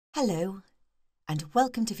Hello and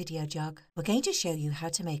welcome to Videojug. We're going to show you how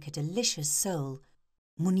to make a delicious sole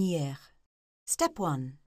Meuniere. Step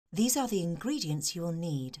 1. These are the ingredients you will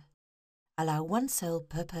need. Allow 1 sole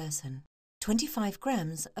per person. 25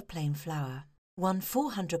 grams of plain flour. 1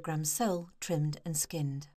 400-gram sole trimmed and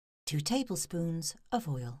skinned. 2 tablespoons of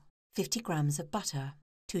oil. 50 grams of butter.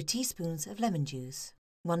 2 teaspoons of lemon juice.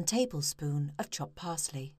 1 tablespoon of chopped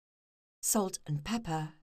parsley. Salt and pepper.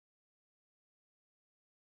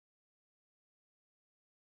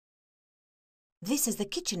 This is the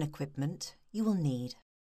kitchen equipment you will need.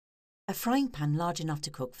 A frying pan large enough to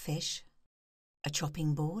cook fish, a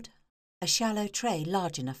chopping board, a shallow tray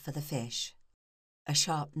large enough for the fish, a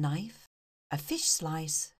sharp knife, a fish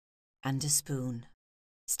slice, and a spoon.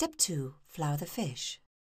 Step 2. Flour the fish.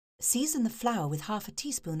 Season the flour with half a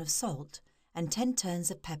teaspoon of salt and 10 turns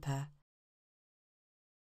of pepper.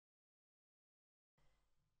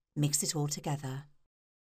 Mix it all together.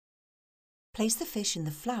 Place the fish in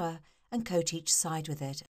the flour and coat each side with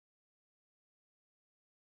it,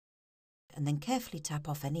 and then carefully tap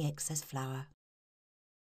off any excess flour.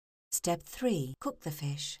 Step 3. Cook the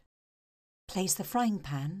fish. Place the frying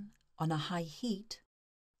pan on a high heat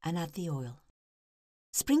and add the oil.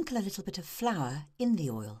 Sprinkle a little bit of flour in the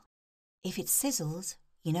oil. If it sizzles,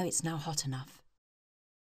 you know it's now hot enough.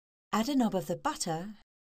 Add a knob of the butter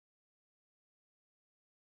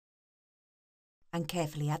and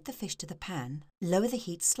carefully add the fish to the pan. Lower the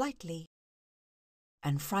heat slightly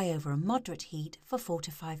and fry over a moderate heat for 4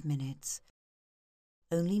 to 5 minutes,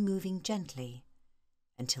 only moving gently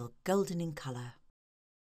until golden in colour.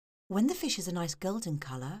 When the fish is a nice golden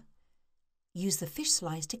colour, use the fish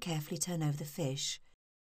slice to carefully turn over the fish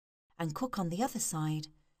and cook on the other side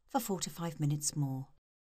for 4 to 5 minutes more.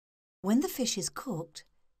 When the fish is cooked,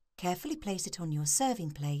 carefully place it on your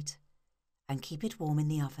serving plate and keep it warm in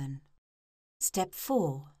the oven. Step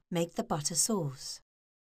 4. Make the butter sauce.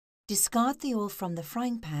 Discard the oil from the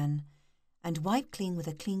frying pan and wipe clean with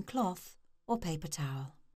a clean cloth or paper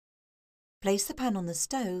towel. Place the pan on the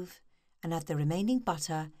stove and add the remaining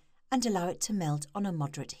butter and allow it to melt on a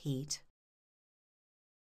moderate heat.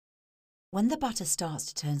 When the butter starts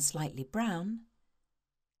to turn slightly brown,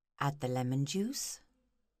 add the lemon juice,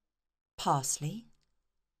 parsley,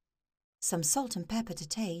 some salt and pepper to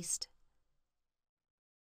taste,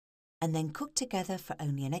 and then cook together for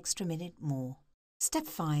only an extra minute more. Step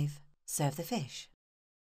 5. Serve the fish.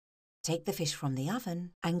 Take the fish from the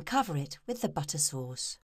oven and cover it with the butter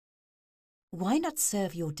sauce. Why not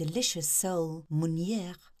serve your delicious sole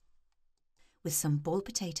Meuniere with some boiled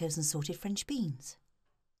potatoes and sautéed French beans?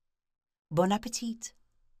 Bon appétit!